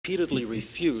repeatedly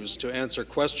refused to answer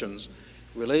questions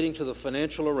relating to the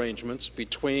financial arrangements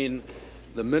between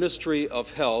the Ministry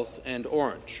of Health and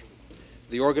ORNGE,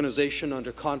 the organization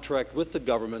under contract with the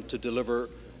government to deliver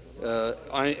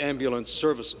ambulance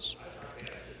services.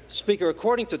 Speaker,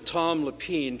 according to Tom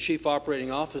Lepine, Chief Operating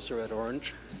Officer at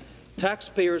ORNGE,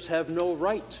 taxpayers have no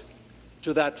right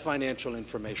to that financial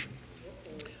information.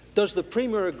 Does the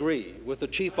Premier agree with the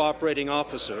Chief Operating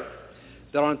Officer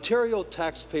that Ontario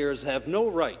taxpayers have no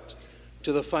right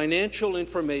to the financial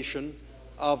information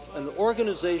of an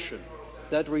organization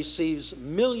that receives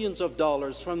millions of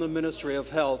dollars from the Ministry of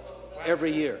Health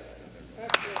every year?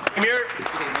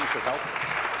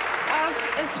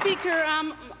 Speaker,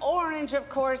 ORNGE, of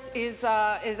course, is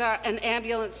an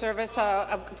ambulance service.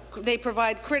 They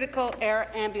provide critical air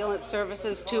ambulance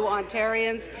services to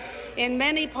Ontarians. In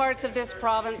many parts of this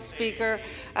province, Speaker,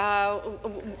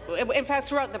 in fact,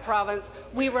 throughout the province,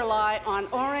 we rely on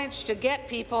ORNGE to get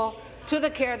people to the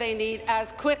care they need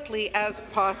as quickly as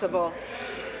possible.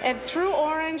 And through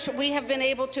ORNGE, we have been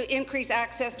able to increase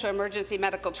access to emergency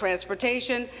medical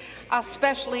transportation,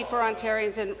 especially for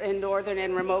Ontarians in northern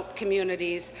and remote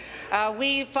communities.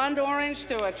 We fund ORNGE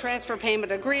through a transfer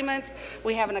payment agreement.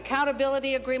 We have an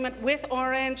accountability agreement with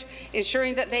ORNGE,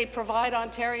 ensuring that they provide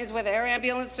Ontarians with air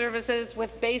ambulance services,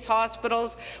 with base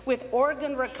hospitals, with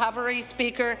organ recovery,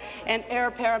 Speaker, and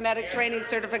air paramedic training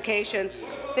certification.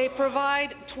 They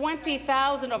provide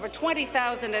over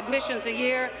 20,000 admissions a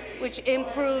year, which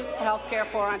improves health care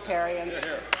for Ontarians.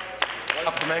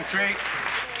 Supplementary.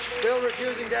 Still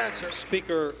refusing to answer.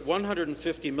 Speaker,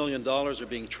 $150 million are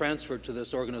being transferred to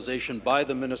this organization by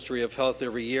the Ministry of Health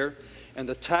every year, and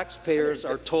the taxpayers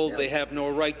are told they have no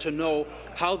right to know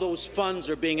how those funds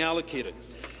are being allocated.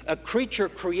 A creature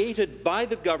created by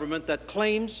the government that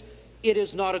claims it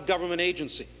is not a government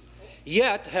agency,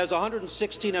 yet has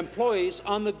 116 employees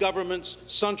on the government's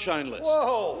sunshine list.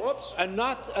 Whoa, whoops. And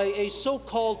not a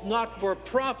so-called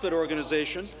not-for-profit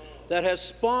organization that has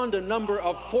spawned a number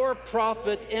of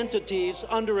for-profit entities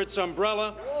under its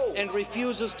umbrella and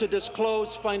refuses to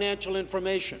disclose financial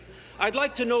information. I'd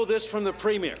like to know this from the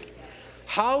Premier.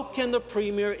 How can the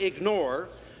Premier ignore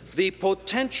the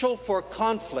potential for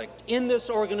conflict in this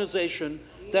organization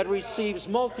that receives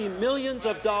multi-millions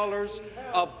of dollars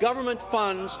of government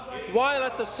funds while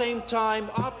at the same time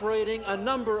operating a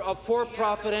number of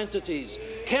for-profit entities?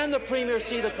 Can the Premier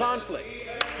see the conflict?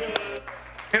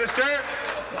 Minister.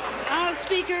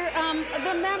 Speaker,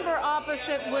 the member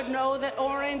opposite would know that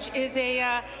ORNGE is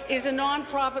a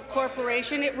non-profit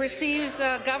corporation. It receives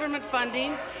government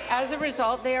funding. As a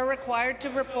result, they are required to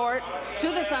report to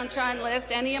the Sunshine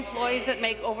List any employees that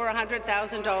make over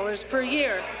 $100,000 per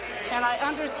year. And I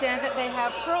understand that they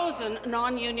have frozen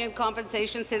non-union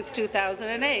compensation since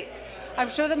 2008. I'm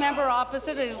sure the member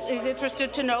opposite is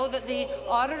interested to know that the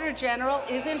Auditor General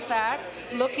is, in fact,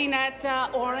 looking at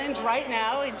ORNGE right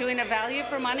now and doing a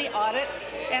value-for-money audit,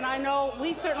 and I know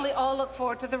we certainly all look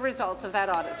forward to the results of that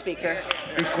audit, Speaker.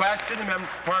 New question, the member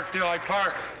for Parkdale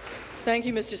Park. Thank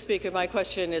you, Mr. Speaker. My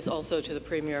question is also to the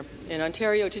Premier. In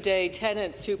Ontario today,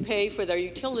 tenants who pay for their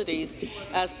utilities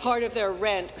as part of their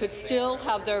rent could still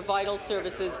have their vital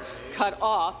services cut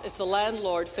off if the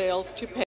landlord fails to pay.